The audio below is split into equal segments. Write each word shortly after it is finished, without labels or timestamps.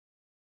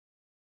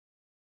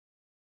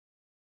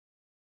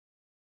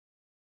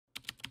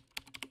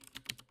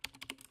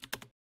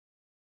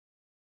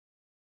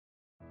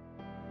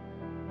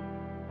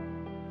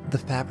The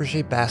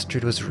Fabergé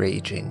bastard was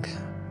raging.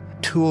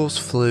 Tools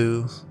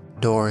flew,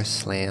 doors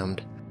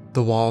slammed,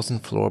 the walls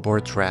and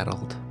floorboards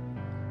rattled.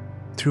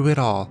 Through it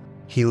all,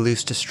 he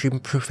loosed a stream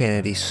of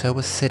profanity so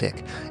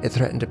acidic it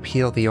threatened to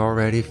peel the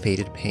already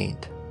faded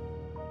paint.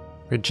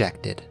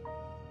 Rejected.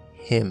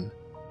 Him.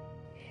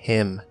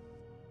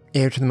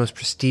 Heir to the most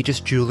prestigious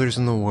jewelers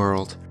in the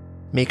world,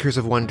 makers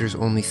of wonders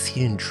only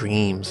seen in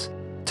dreams,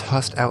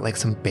 tossed out like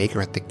some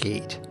beggar at the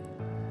gate.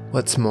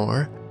 What's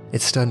more,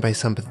 it's done by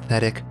some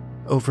pathetic,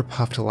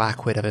 overpuffed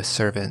lackwit of a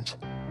servant.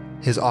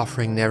 His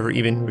offering never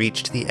even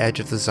reached the edge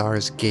of the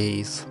Tsar's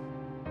gaze.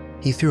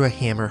 He threw a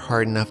hammer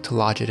hard enough to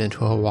lodge it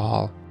into a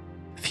wall,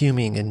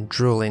 fuming and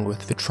drooling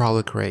with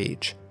vitrolic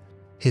rage.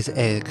 His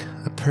egg,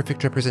 a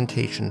perfect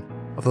representation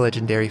of the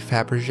legendary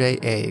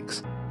Fabergé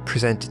eggs,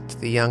 presented to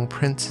the young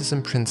princes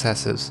and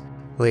princesses,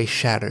 lay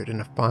shattered in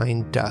a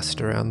fine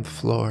dust around the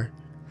floor.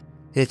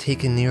 It had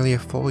taken nearly a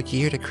full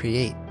year to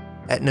create,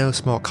 at no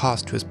small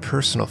cost to his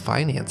personal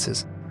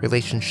finances,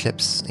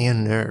 relationships,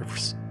 and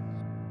nerves.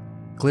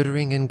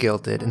 Glittering and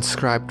gilded,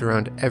 inscribed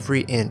around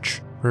every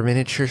inch, were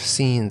miniature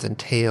scenes and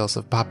tales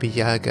of Baba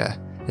Yaga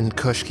and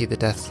Koshki the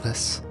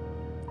Deathless.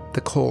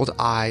 The cold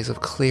eyes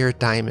of clear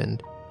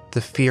diamond,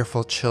 the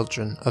fearful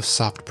children of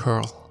soft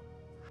pearl.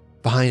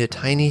 Behind a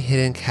tiny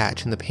hidden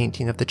catch in the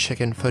painting of the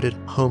chicken-footed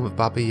home of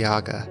Baba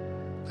Yaga,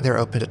 there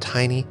opened a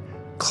tiny,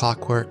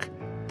 clockwork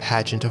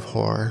pageant of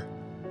horror.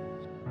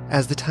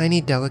 As the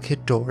tiny,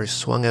 delicate doors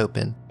swung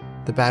open,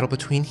 the battle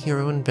between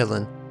hero and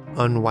villain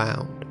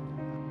unwound.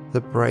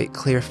 The bright,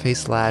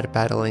 clear-faced lad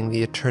battling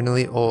the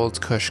eternally old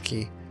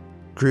Koshki,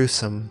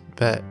 gruesome,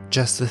 but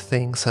just the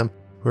thing some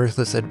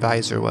worthless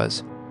advisor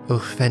was,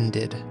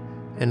 offended,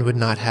 and would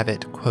not have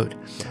it, quote,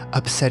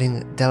 upsetting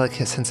the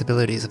delicate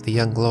sensibilities of the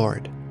young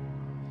lord.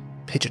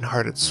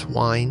 Pigeon-hearted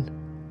swine.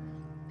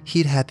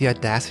 He'd had the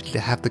audacity to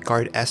have the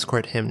guard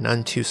escort him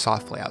none too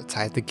softly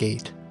outside the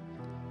gate.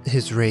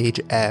 His rage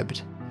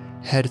ebbed,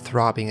 head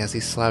throbbing as he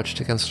slouched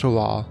against a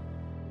wall.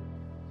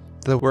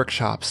 The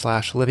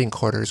workshop/living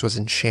quarters was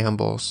in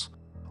shambles.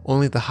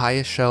 Only the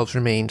highest shelves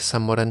remained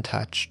somewhat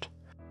untouched.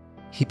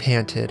 He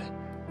panted,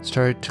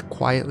 started to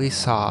quietly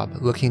sob,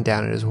 looking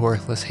down at his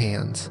worthless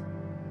hands.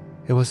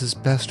 It was his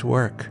best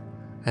work,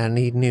 and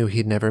he knew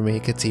he'd never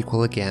make its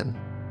equal again.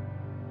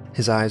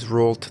 His eyes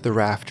rolled to the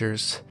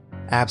rafters,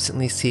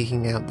 absently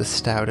seeking out the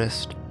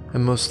stoutest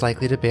and most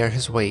likely to bear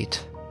his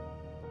weight.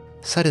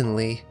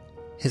 Suddenly,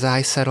 his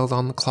eye settled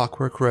on the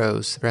clockwork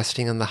rose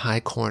resting in the high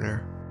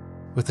corner.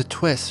 With a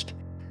twist,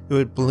 it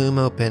would bloom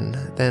open,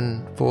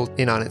 then fold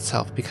in on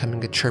itself,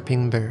 becoming a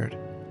chirping bird.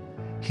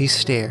 He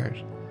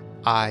stared,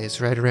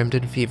 eyes red-rimmed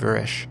and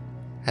feverish,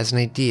 as an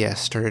idea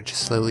started to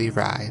slowly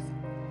writhe.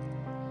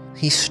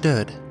 He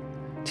stood,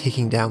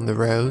 taking down the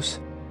rose,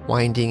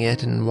 winding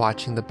it and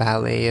watching the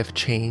ballet of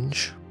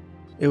change.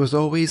 It was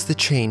always the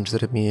change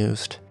that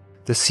amused,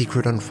 the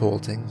secret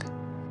unfolding.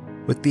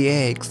 With the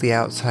eggs, the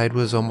outside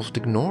was almost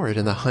ignored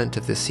in the hunt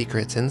of the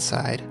secrets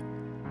inside.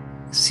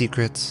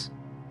 Secrets,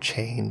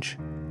 change.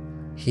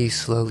 He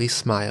slowly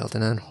smiled,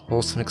 an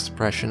unwholesome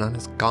expression on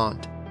his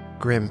gaunt,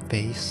 grim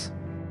face.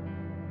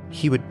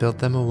 He would build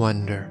them a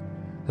wonder,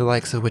 the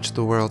likes of which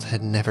the world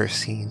had never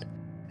seen,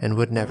 and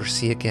would never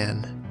see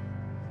again.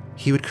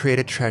 He would create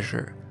a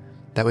treasure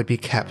that would be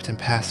kept and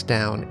passed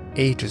down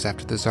ages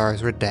after the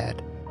Tsars were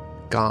dead,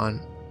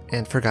 gone,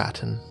 and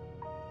forgotten.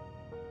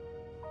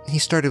 He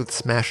started with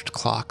smashed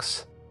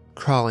clocks.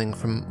 Crawling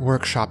from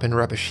workshop and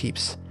rubbish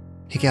heaps,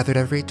 he gathered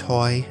every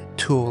toy,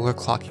 tool, or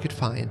clock he could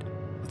find,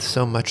 with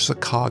so much as a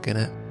cog in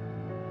it.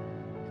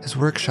 His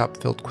workshop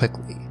filled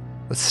quickly,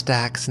 with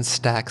stacks and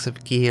stacks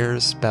of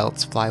gears,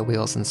 belts,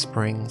 flywheels, and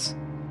springs,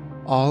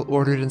 all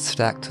ordered and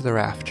stacked to the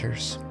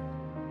rafters.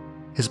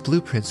 His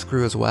blueprints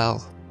grew as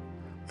well,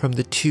 from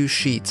the 2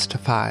 sheets to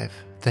 5,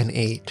 then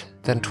 8,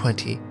 then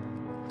 20.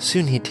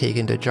 Soon he'd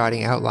taken to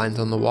jotting outlines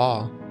on the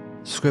wall,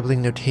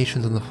 scribbling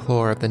notations on the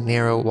floor of the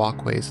narrow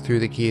walkways through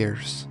the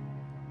gears.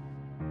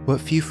 What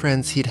few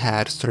friends he'd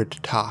had started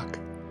to talk.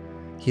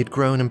 He had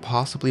grown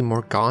impossibly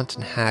more gaunt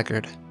and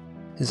haggard,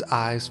 his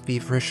eyes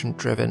feverish and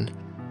driven,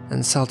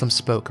 and seldom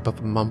spoke above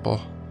a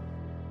mumble.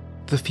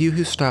 The few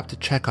who stopped to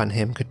check on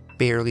him could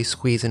barely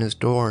squeeze in his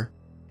door,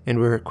 and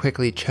were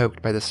quickly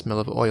choked by the smell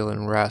of oil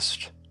and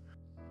rust.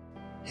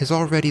 His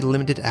already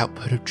limited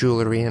output of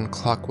jewelry and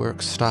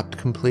clockwork stopped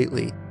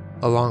completely,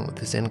 along with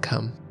his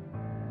income.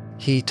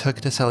 He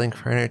took to selling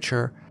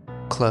furniture,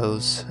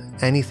 clothes,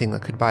 anything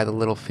that could buy the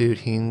little food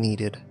he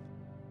needed.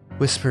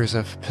 Whispers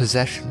of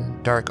possession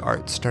and dark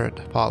art started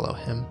to follow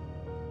him.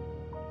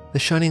 The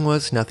shunning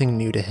was nothing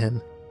new to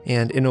him,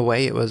 and in a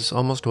way it was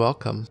almost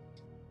welcome.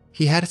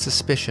 He had a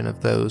suspicion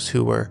of those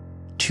who were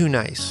too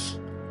nice,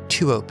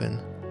 too open,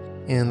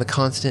 and the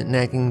constant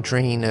nagging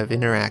drain of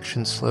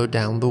interaction slowed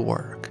down the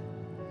work.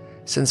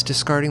 Since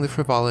discarding the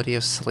frivolity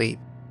of sleep,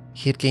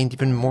 he had gained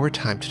even more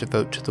time to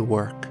devote to the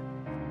work.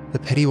 The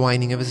petty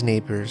whining of his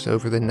neighbors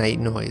over the night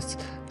noise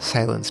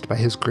silenced by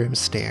his grim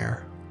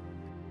stare.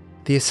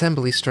 The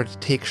assembly started to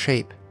take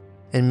shape,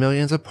 and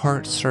millions of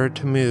parts started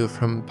to move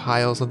from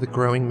piles of the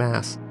growing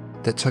mass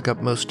that took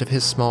up most of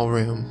his small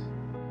room.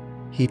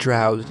 He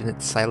drowsed in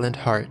its silent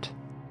heart,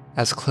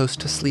 as close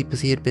to sleep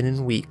as he had been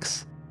in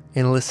weeks,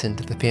 and listened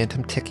to the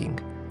phantom ticking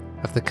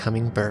of the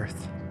coming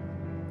birth.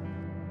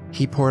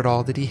 He poured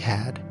all that he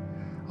had,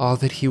 all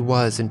that he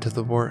was, into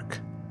the work.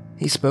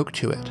 He spoke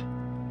to it,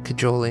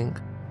 cajoling,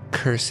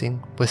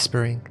 cursing,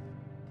 whispering,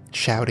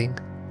 shouting.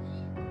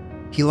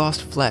 He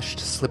lost flesh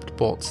to slipped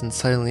bolts and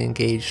suddenly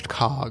engaged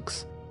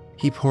cogs.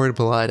 He poured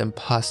blood and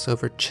pus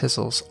over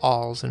chisels,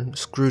 awls, and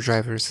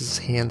screwdrivers as his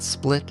hands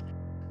split,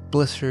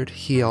 blistered,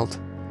 healed,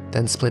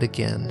 then split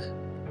again.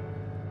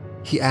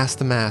 He asked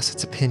the mass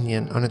its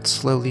opinion on its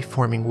slowly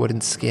forming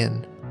wooden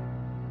skin.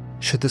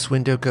 Should this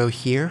window go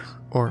here,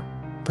 or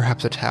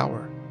perhaps a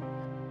tower?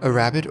 A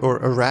rabbit or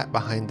a rat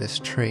behind this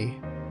tree?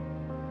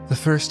 The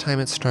first time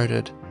it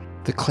started,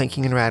 the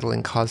clanking and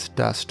rattling caused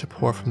dust to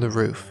pour from the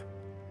roof.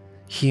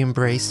 He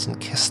embraced and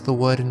kissed the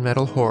wood and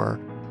metal horror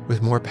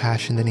with more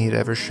passion than he had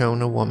ever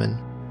shown a woman.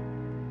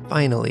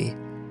 Finally,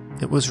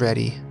 it was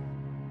ready.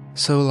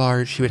 So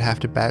large he would have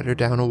to batter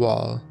down a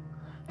wall.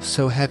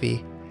 So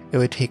heavy, it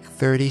would take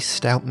 30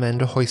 stout men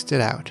to hoist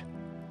it out.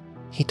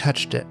 He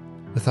touched it,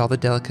 with all the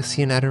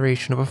delicacy and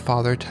adoration of a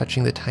father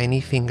touching the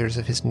tiny fingers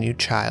of his new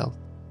child.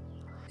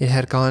 It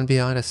had gone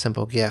beyond a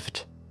simple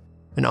gift,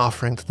 an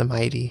offering to the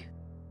mighty.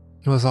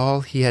 It was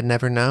all he had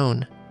never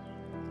known.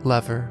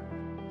 Lover,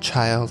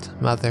 child,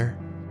 mother.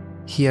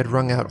 He had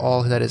wrung out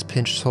all that his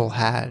pinched soul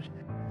had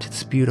to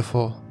this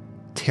beautiful,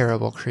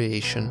 terrible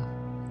creation.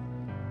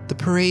 The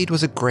parade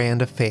was a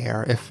grand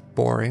affair, if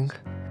boring.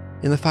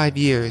 In the 5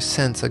 years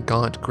since a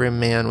gaunt, grim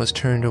man was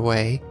turned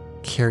away,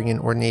 carrying an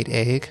ornate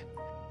egg,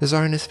 the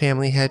Tsar and his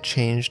family had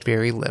changed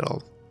very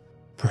little.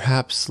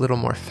 Perhaps a little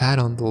more fat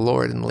on the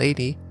lord and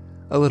lady,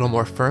 a little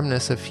more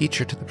firmness of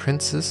feature to the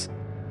princes,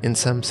 and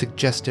some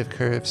suggestive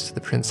curves to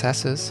the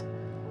princesses,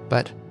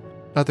 but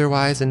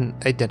otherwise an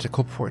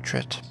identical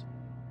portrait.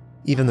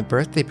 Even the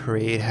birthday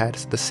parade had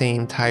the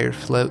same tired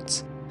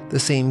floats, the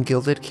same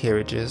gilded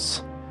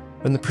carriages.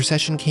 When the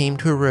procession came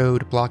to a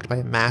road blocked by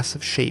a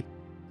massive shape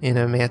in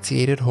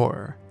emaciated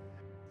horror,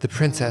 the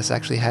princess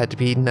actually had to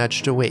be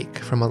nudged awake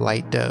from a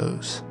light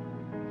doze.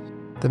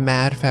 The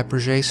mad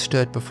Fabergé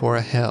stood before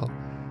a hill,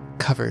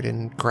 covered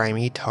in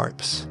grimy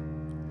tarps.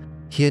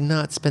 He had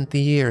not spent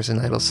the years in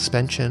idle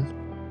suspension.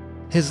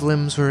 His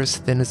limbs were as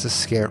thin as a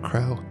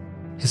scarecrow,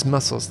 his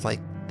muscles like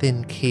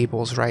thin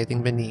cables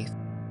writhing beneath.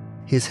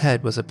 His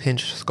head was a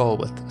pinched skull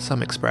with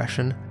some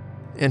expression,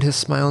 and his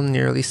smile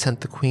nearly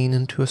sent the queen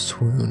into a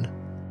swoon.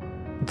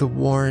 The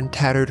worn,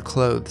 tattered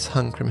clothes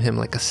hung from him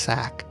like a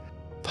sack,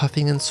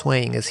 puffing and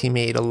swaying as he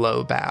made a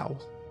low bow.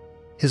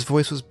 His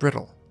voice was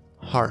brittle,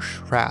 harsh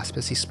rasp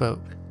as he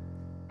spoke.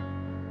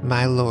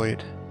 "My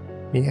lord,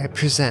 may I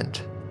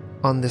present,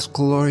 on this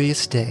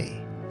glorious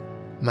day,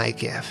 my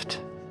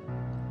gift."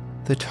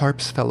 The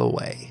tarps fell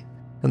away,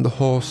 and the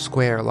whole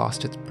square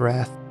lost its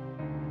breath.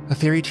 A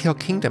fairy tale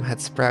kingdom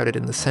had sprouted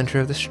in the center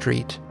of the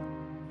street.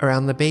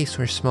 Around the base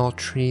were small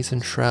trees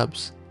and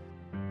shrubs,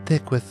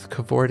 thick with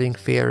cavorting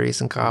fairies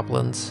and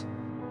goblins.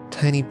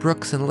 Tiny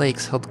brooks and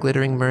lakes held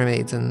glittering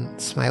mermaids and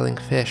smiling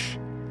fish.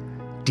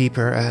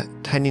 Deeper, a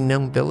tiny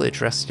gnome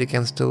village rested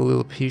against a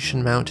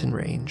Lilliputian mountain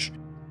range,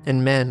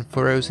 and men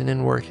frozen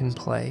in work and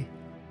play.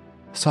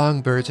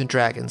 Songbirds and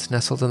dragons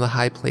nestled in the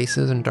high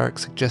places, and dark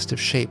suggestive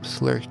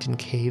shapes lurked in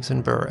caves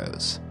and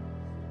burrows.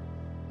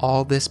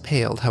 All this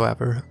paled,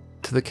 however,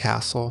 to the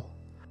castle.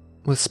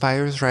 With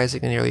spires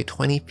rising nearly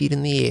 20 feet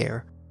in the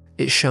air,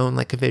 it shone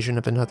like a vision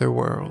of another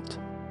world.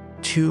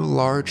 2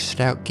 large,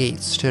 stout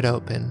gates stood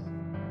open,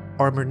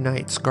 armored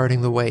knights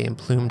guarding the way in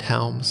plumed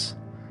helms.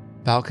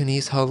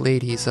 Balconies held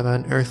ladies of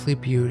unearthly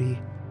beauty,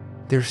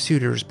 their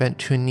suitors bent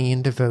to a knee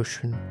in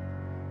devotion,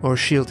 or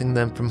shielding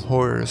them from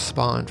horrors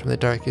spawned from the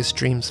darkest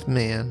dreams of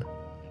man.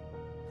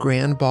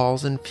 Grand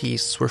balls and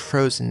feasts were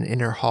frozen in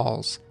inner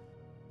halls,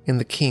 and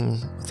the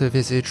king, with a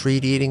visage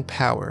radiating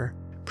power,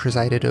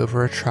 presided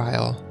over a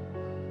trial.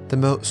 The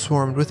moat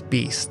swarmed with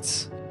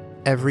beasts.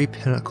 Every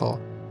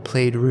pinnacle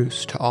played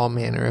roost to all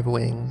manner of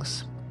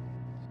wings.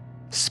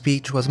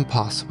 Speech was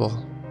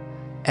impossible.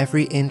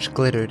 Every inch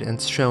glittered and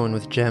shone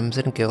with gems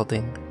and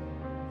gilding.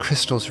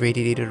 Crystals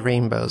radiated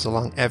rainbows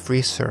along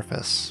every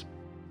surface.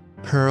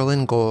 Pearl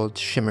and gold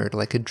shimmered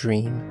like a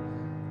dream.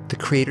 The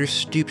creator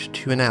stooped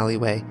to an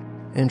alleyway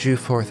and drew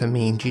forth a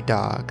mangy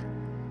dog,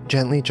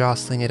 gently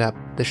jostling it up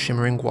the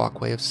shimmering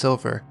walkway of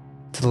silver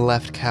to the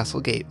left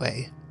castle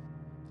gateway.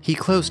 He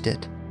closed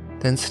it,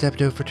 then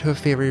stepped over to a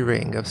fairy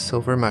ring of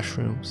silver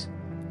mushrooms.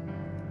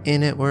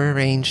 In it were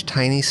arranged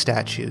tiny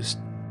statues,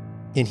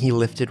 and he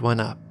lifted one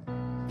up,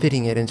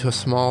 fitting it into a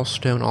small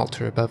stone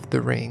altar above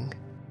the ring.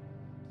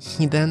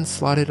 He then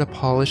slotted a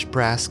polished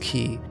brass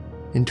key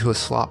into a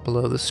slot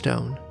below the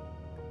stone,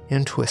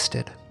 and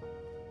twisted.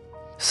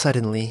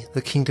 Suddenly,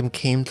 the kingdom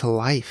came to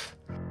life.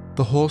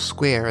 The whole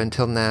square,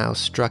 until now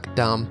struck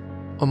dumb,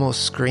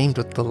 almost screamed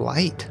with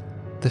delight.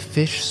 The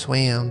fish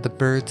swam, the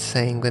birds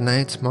sang, the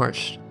knights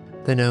marched,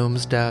 the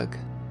gnomes dug.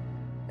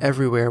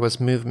 Everywhere was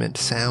movement,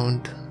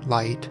 sound,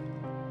 light.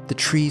 The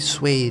trees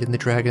swayed and the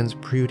dragons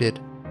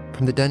brooded.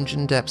 From the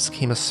dungeon depths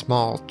came a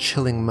small,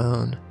 chilling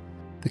moan.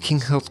 The king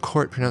held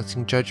court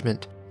pronouncing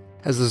judgment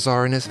as the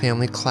Tsar and his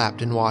family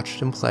clapped and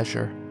watched in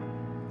pleasure.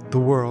 The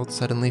world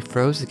suddenly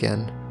froze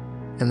again,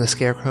 and the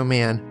Scarecrow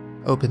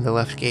Man opened the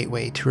left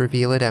gateway to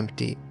reveal it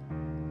empty.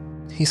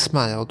 He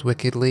smiled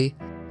wickedly,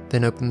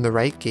 then opened the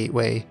right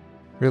gateway,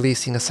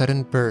 releasing a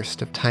sudden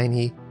burst of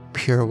tiny,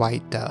 pure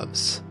white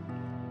doves.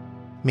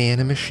 Man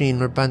and machine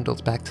were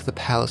bundled back to the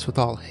palace with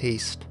all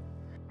haste.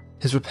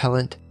 His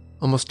repellent,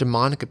 almost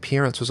demonic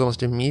appearance was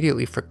almost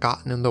immediately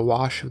forgotten in the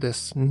wash of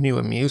this new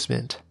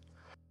amusement.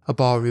 A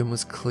ballroom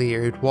was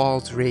cleared,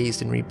 walls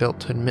raised and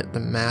rebuilt to admit the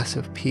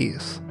massive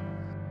piece.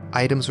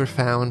 Items were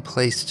found,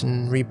 placed,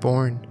 and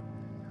reborn.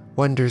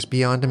 Wonders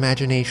beyond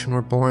imagination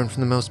were born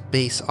from the most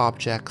base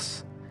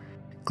objects.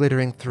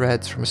 Glittering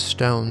threads from a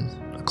stone,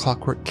 a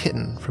clockwork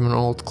kitten from an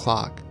old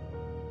clock,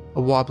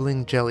 a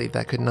wobbling jelly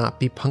that could not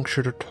be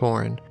punctured or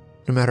torn,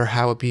 no matter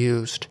how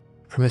abused,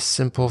 from a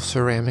simple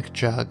ceramic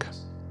jug.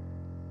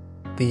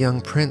 The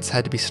young prince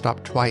had to be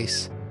stopped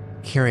twice,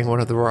 carrying one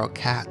of the royal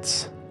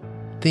cats.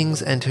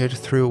 Things entered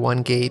through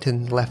one gate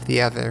and left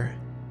the other,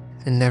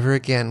 and never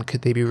again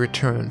could they be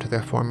returned to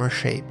their former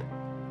shape.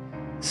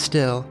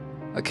 Still,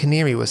 a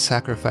canary was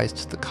sacrificed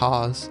to the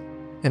cause,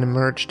 and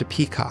emerged a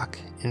peacock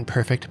in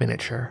perfect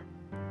miniature.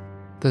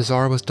 The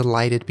Tsar was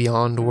delighted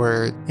beyond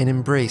words and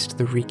embraced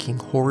the reeking,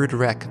 horrid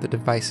wreck of the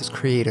device's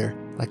creator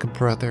like a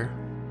brother.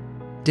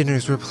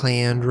 Dinners were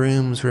planned,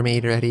 rooms were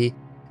made ready,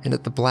 and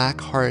at the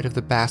black heart of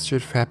the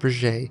bastard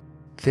Fabergé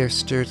there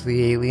stirred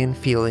the alien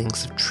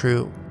feelings of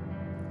true,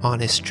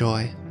 honest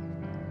joy.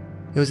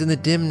 It was in the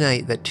dim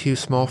night that two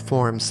small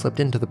forms slipped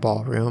into the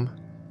ballroom,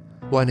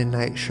 one in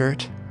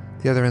nightshirt,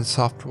 the other in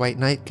soft white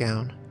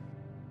nightgown.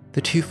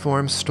 The two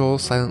forms stole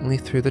silently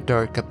through the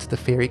dark up to the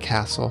fairy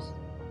castle.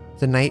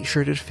 The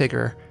night-shirted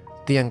figure,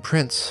 the young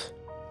prince,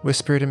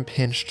 whispered and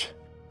pinched,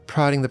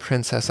 prodding the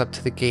princess up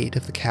to the gate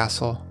of the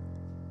castle.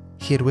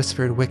 He had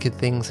whispered wicked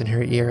things in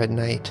her ear at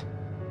night,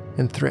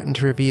 and threatened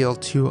to reveal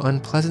two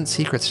unpleasant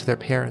secrets to their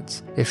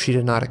parents if she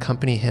did not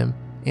accompany him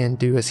and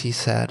do as he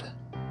said.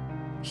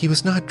 He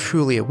was not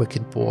truly a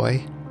wicked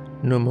boy,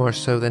 no more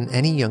so than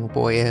any young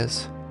boy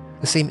is.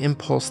 The same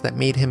impulse that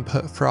made him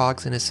put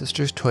frogs in his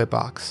sister's toy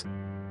box,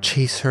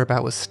 chase her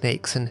about with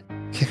snakes, and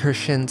kick her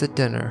shins at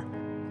dinner,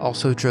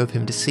 also drove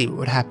him to see what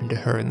would happen to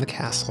her in the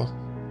castle.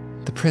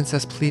 The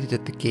princess pleaded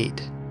at the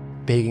gate,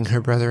 begging her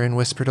brother in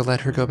whisper to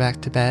let her go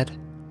back to bed.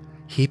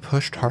 He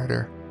pushed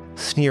harder,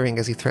 sneering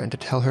as he threatened to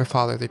tell her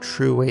father the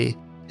true way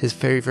his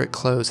favorite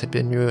clothes had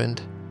been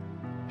ruined.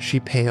 She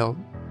paled,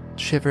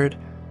 shivered,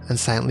 and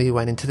silently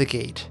went into the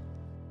gate,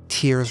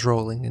 tears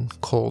rolling in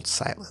cold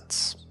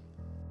silence.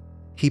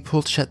 He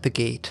pulled shut the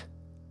gate,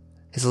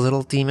 his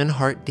little demon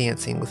heart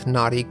dancing with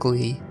naughty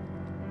glee.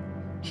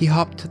 He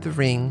hopped to the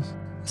ring,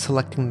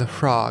 selecting the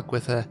frog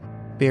with a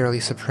barely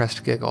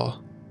suppressed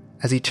giggle.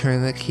 As he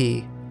turned the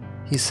key,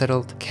 he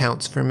settled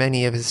accounts for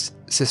many of his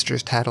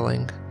sister's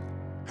tattling,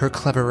 her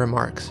clever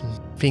remarks and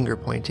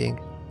finger-pointing.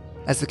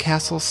 As the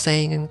castle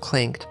sang and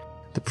clanked,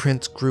 the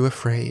prince grew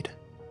afraid.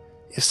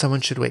 If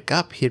someone should wake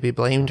up, he'd be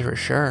blamed for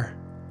sure.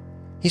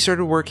 He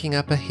started working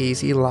up a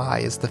hazy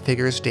lie as the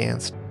figures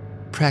danced,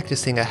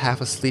 practicing a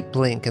half-asleep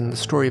blink and the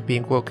story of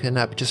being woken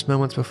up just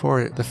moments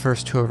before the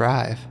first to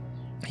arrive.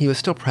 He was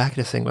still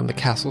practicing when the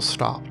castle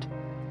stopped,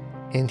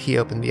 and he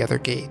opened the other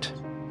gate.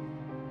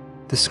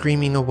 The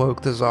screaming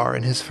awoke the Tsar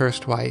and his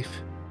first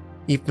wife,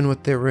 even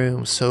with their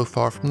rooms so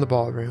far from the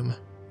ballroom.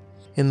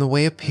 In the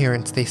way of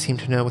parents, they seemed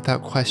to know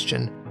without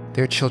question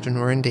their children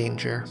were in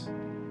danger.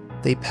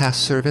 They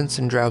passed servants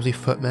and drowsy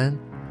footmen,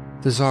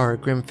 the Tsar a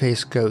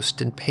grim-faced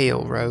ghost in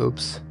pale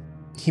robes.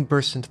 He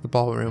burst into the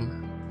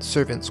ballroom,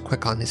 servants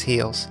quick on his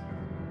heels,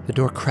 the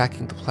door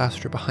cracking the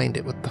plaster behind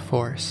it with the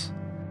force.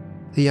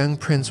 The young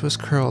prince was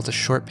curled a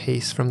short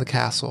pace from the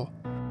castle,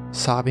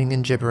 sobbing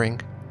and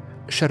gibbering,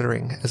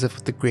 shuddering as if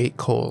with the great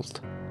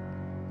cold.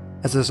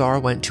 As the Tsar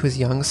went to his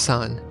young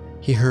son,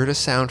 he heard a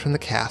sound from the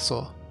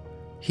castle.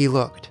 He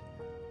looked,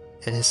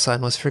 and his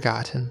son was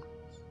forgotten.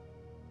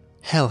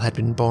 Hell had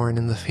been born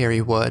in the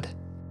fairy wood.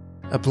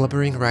 A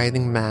blubbering,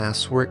 writhing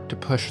mass worked to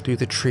push through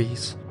the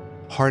trees,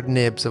 hard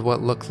nibs of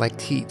what looked like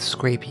teeth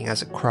scraping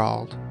as it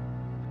crawled.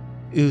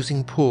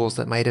 Oozing pools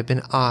that might have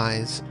been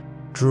eyes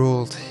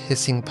drooled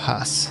hissing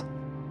pus,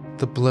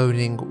 the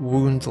bloating,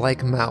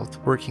 wound-like mouth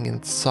working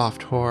in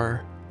soft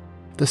horror.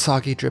 The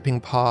soggy,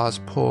 dripping paws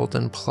pulled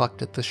and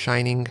plucked at the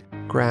shining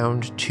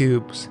ground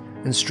tubes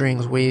and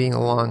strings waving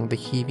along the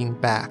heaving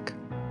back.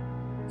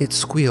 It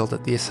squealed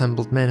at the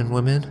assembled men and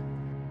women,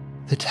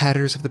 the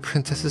tatters of the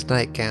princess's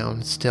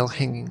nightgown still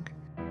hanging,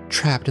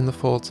 trapped in the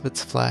folds of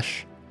its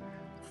flesh,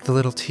 the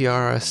little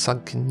tiara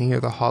sunken near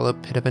the hollow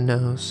pit of a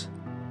nose.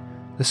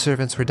 The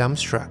servants were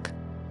dumbstruck,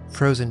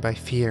 frozen by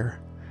fear,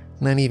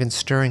 none even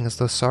stirring as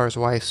the Tsar's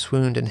wife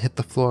swooned and hit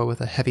the floor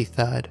with a heavy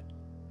thud.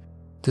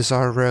 The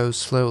Tsar rose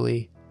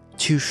slowly,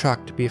 too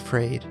shocked to be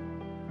afraid,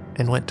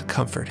 and went to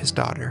comfort his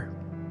daughter.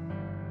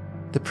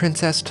 The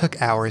princess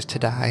took hours to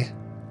die.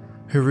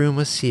 Her room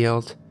was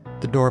sealed,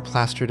 the door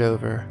plastered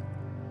over.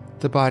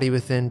 the body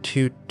within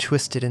too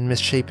twisted and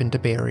misshapen to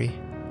bury.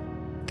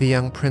 The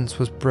young prince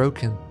was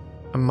broken,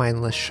 a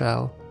mindless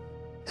shell.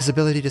 His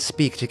ability to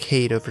speak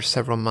decayed over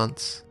several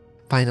months,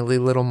 finally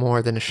little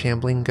more than a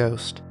shambling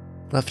ghost,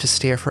 left to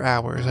stare for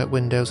hours at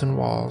windows and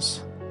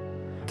walls.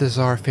 The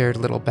Tsar fared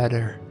little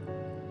better.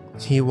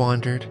 He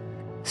wandered,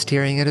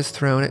 staring at his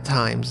throne at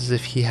times as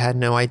if he had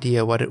no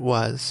idea what it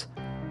was,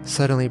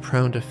 suddenly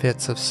prone to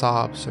fits of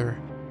sobs or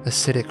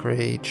acidic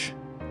rage.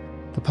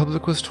 The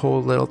public was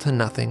told little to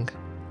nothing.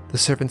 The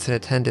servants in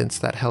attendance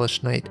that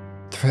hellish night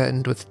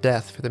threatened with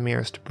death for the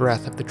merest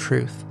breath of the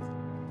truth.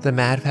 The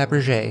mad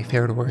Fabergé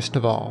fared worst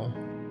of all,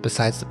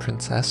 besides the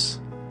princess.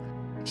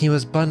 He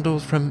was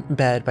bundled from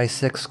bed by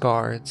 6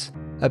 guards,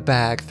 a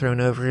bag thrown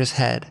over his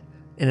head,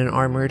 and an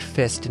armored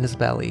fist in his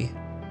belly.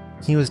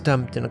 He was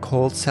dumped in a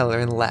cold cellar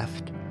and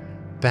left,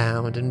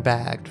 bound and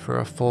bagged for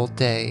a full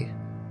day.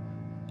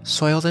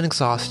 Soiled and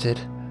exhausted,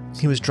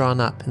 he was drawn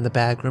up and the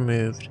bag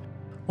removed,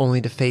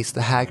 only to face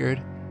the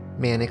haggard,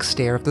 manic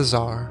stare of the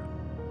Tsar.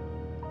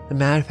 The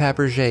mad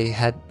Fabergé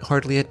had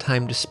hardly had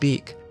time to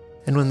speak,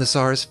 and when the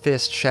Tsar's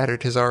fist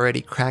shattered his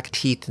already cracked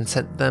teeth and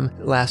sent them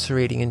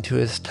lacerating into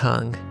his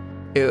tongue,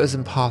 it was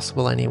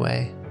impossible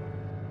anyway.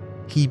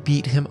 He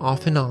beat him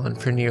off and on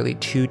for nearly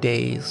 2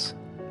 days.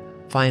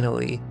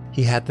 Finally,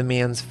 he had the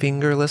man's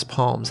fingerless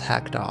palms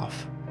hacked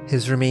off,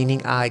 his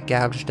remaining eye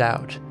gouged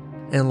out,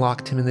 and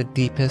locked him in the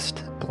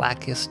deepest,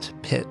 blackest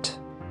pit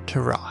to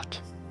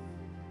rot.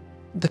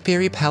 The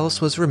fairy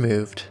palace was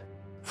removed.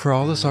 For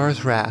all the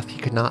Tsar's wrath, he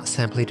could not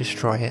simply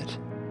destroy it.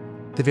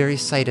 The very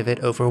sight of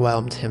it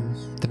overwhelmed him,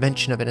 the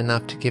mention of it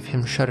enough to give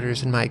him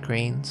shudders and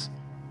migraines.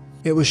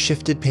 It was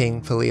shifted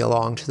painfully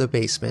along to the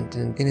basement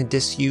and in a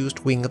disused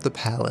wing of the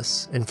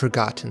palace, and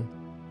forgotten.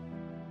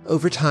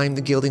 Over time,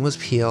 the gilding was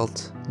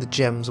peeled, the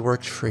gems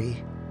worked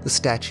free, the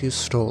statues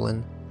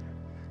stolen.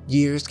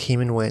 Years came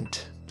and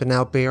went, the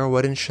now bare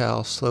wooden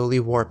shell slowly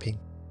warping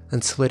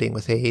and splitting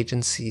with age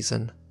and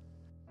season.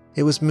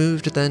 It was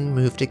moved, then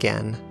moved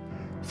again,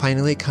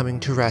 finally coming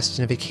to rest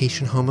in a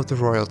vacation home of the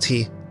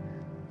royalty,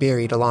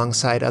 buried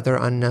alongside other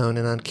unknown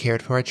and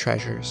uncared-for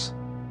treasures.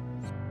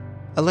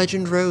 A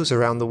legend rose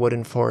around the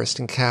wooden forest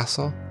and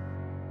castle.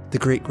 The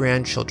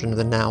great-grandchildren of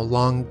the now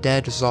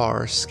long-dead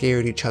Tsar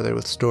scared each other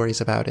with stories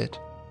about it,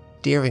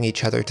 daring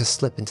each other to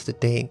slip into the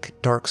dank,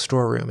 dark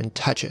storeroom and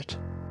touch it.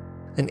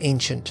 An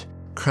ancient,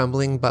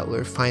 crumbling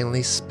butler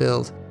finally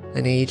spilled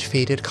an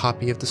age-faded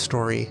copy of the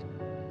story,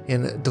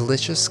 and a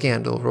delicious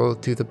scandal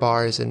rolled through the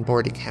bars and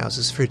boarding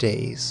houses for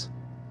days.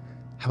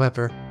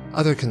 However,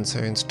 other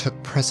concerns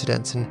took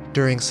precedence, and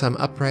during some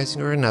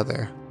uprising or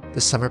another, the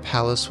summer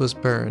palace was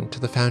burned to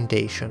the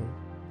foundation.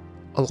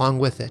 Along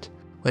with it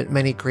went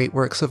many great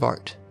works of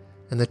art,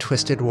 and the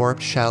twisted,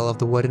 warped shell of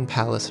the wooden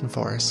palace and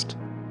forest.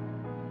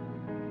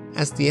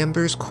 As the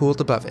embers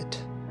cooled above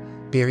it,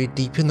 buried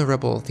deep in the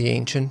rubble, the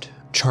ancient,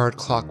 charred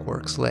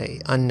clockworks lay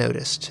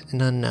unnoticed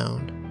and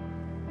unknown.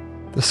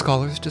 The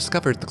scholars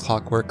discovered the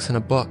clockworks in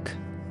a book,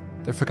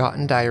 the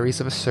forgotten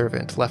diaries of a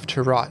servant left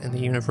to rot in the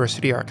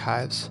university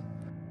archives,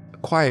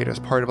 acquired as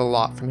part of a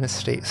lot from an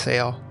estate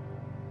sale.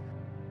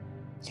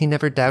 He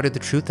never doubted the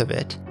truth of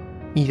it,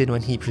 even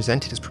when he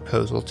presented his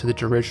proposal to the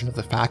derision of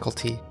the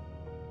faculty.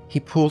 He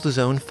pooled his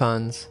own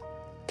funds,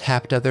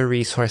 tapped other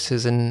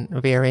resources in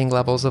varying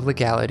levels of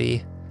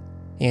legality,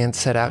 and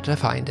set out to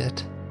find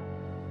it.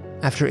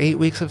 After 8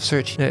 weeks of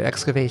search and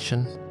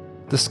excavation,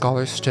 the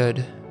scholars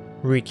stood,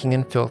 reeking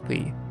and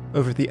filthy,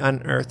 over the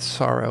unearthed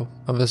sorrow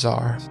of the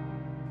Tsar.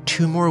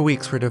 2 more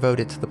weeks were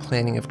devoted to the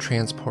planning of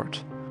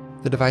transport.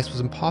 The device was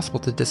impossible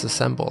to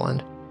disassemble,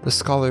 and the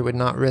scholar would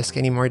not risk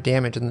any more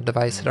damage than the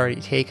device had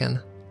already taken.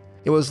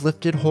 It was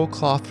lifted whole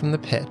cloth from the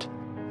pit,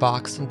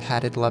 boxed and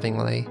padded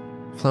lovingly,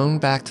 flown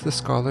back to the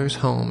scholar's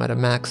home at a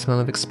maximum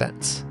of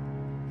expense.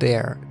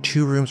 There,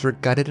 2 rooms were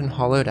gutted and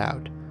hollowed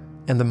out,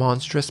 and the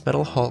monstrous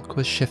metal hulk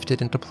was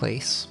shifted into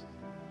place.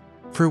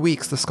 For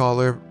weeks the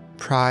scholar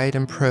pried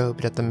and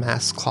probed at the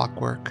mass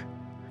clockwork,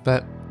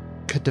 but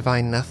could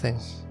divine nothing.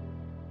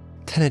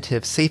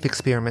 Tentative, safe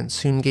experiments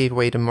soon gave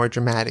way to more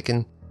dramatic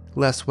and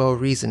less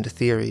well-reasoned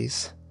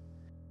theories.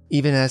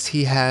 Even as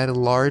he had a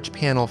large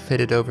panel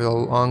fitted over the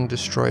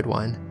long-destroyed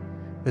one,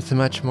 with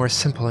much more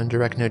simple and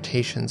direct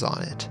notations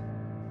on it,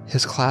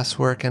 his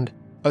classwork and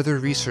other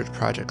research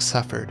projects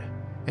suffered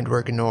and were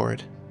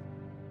ignored.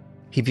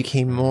 He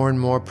became more and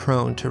more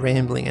prone to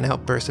rambling and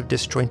outbursts of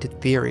disjointed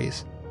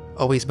theories,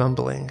 always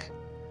mumbling,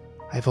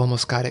 "I've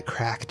almost got it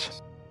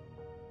cracked."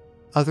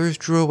 Others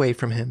drew away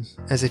from him,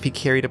 as if he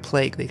carried a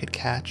plague they could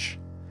catch.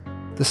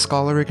 The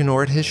scholar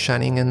ignored his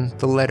shunning and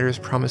the letters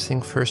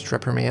promising first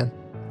reprimand,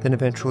 then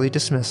eventually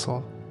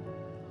dismissal.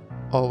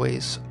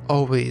 Always,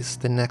 always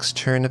the next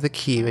turn of the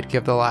key would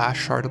give the last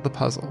shard of the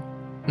puzzle,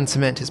 and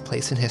cement his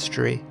place in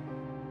history.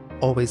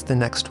 Always the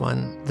next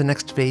one, the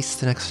next vase,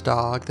 the next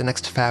dog, the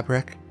next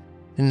fabric.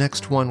 The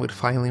next one would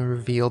finally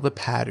reveal the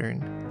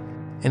pattern,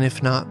 and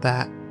if not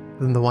that,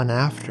 then the one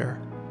after,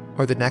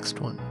 or the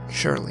next one,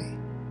 surely.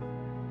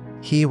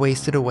 He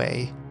wasted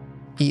away,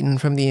 eaten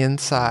from the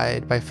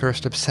inside by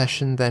first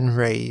obsession, then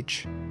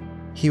rage.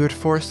 He would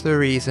force the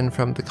reason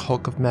from the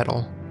hulk of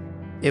metal.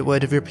 It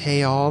would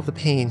repay all the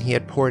pain he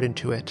had poured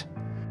into it,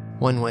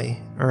 one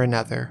way or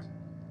another.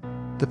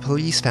 The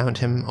police found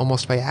him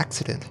almost by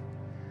accident.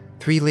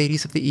 3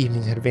 ladies of the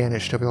evening had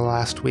vanished over the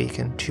last week,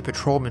 and 2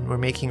 patrolmen were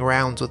making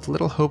rounds with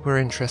little hope or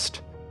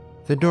interest.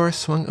 The door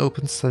swung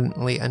open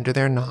suddenly under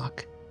their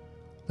knock,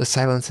 the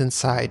silence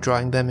inside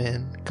drawing them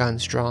in,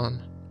 guns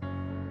drawn.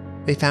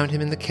 They found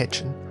him in the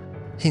kitchen,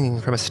 hanging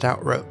from a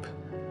stout rope.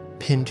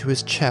 Pinned to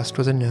his chest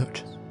was a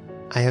note.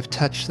 "I have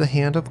touched the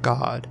hand of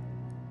God,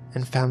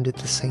 and found it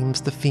the same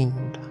as the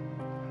fiend.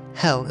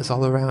 Hell is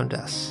all around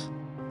us.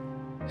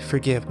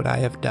 Forgive what I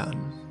have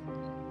done."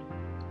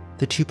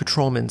 The 2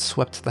 patrolmen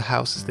swept the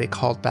house as they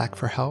called back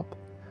for help,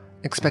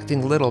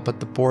 expecting little but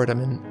the boredom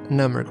and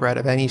numb regret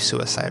of any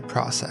suicide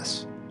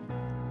process.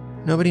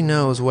 Nobody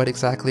knows what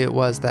exactly it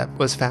was that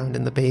was found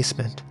in the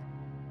basement.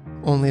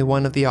 Only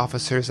one of the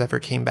officers ever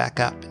came back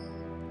up.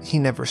 He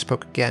never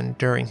spoke again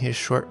during his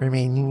short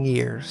remaining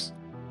years.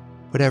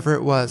 Whatever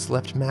it was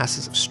left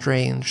masses of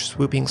strange,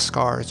 swooping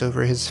scars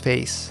over his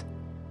face,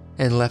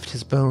 and left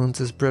his bones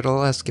as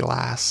brittle as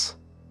glass.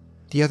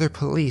 The other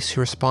police who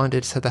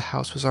responded said the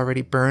house was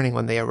already burning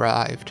when they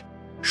arrived,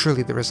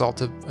 surely the result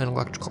of an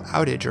electrical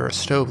outage or a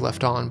stove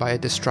left on by a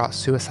distraught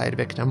suicide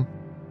victim.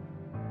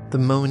 The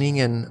moaning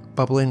and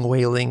bubbling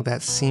wailing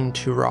that seemed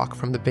to rock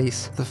from the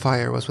base of the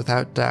fire was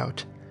without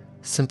doubt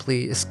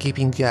simply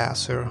escaping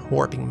gas or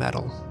warping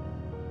metal.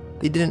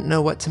 They didn't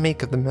know what to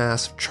make of the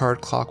mass of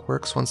charred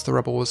clockworks once the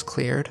rubble was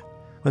cleared.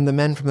 When the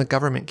men from the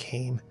government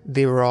came,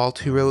 they were all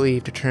too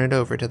relieved to turn it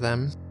over to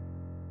them.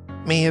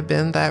 May have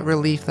been that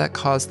relief that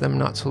caused them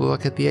not to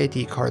look at the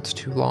ID cards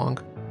too long,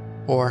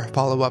 or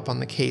follow up on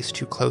the case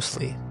too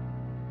closely.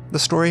 The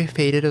story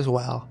faded as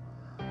well.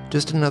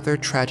 Just another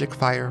tragic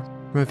fire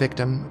from a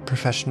victim of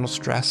professional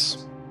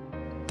stress.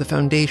 The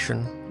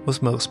Foundation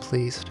was most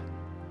pleased.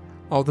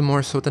 All the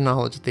more so with the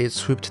knowledge that they had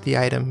swooped the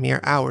item mere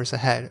hours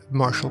ahead of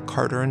Marshal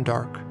Carter and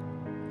Dark.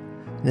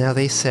 Now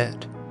they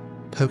sit,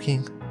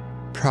 poking,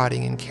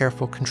 prodding in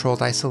careful,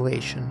 controlled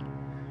isolation,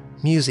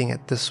 musing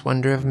at this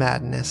wonder of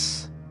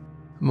madness.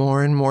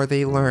 More and more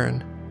they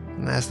learn,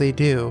 and as they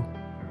do,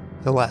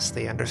 the less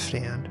they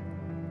understand.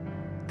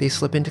 They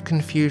slip into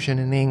confusion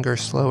and anger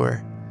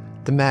slower.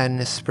 The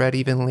madness spread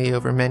evenly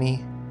over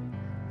many,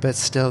 but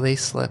still they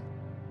slip.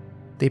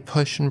 They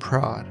push and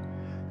prod,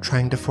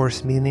 trying to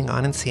force meaning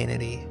on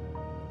insanity,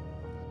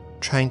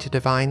 trying to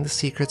divine the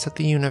secrets of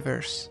the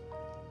universe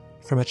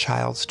from a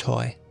child's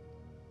toy.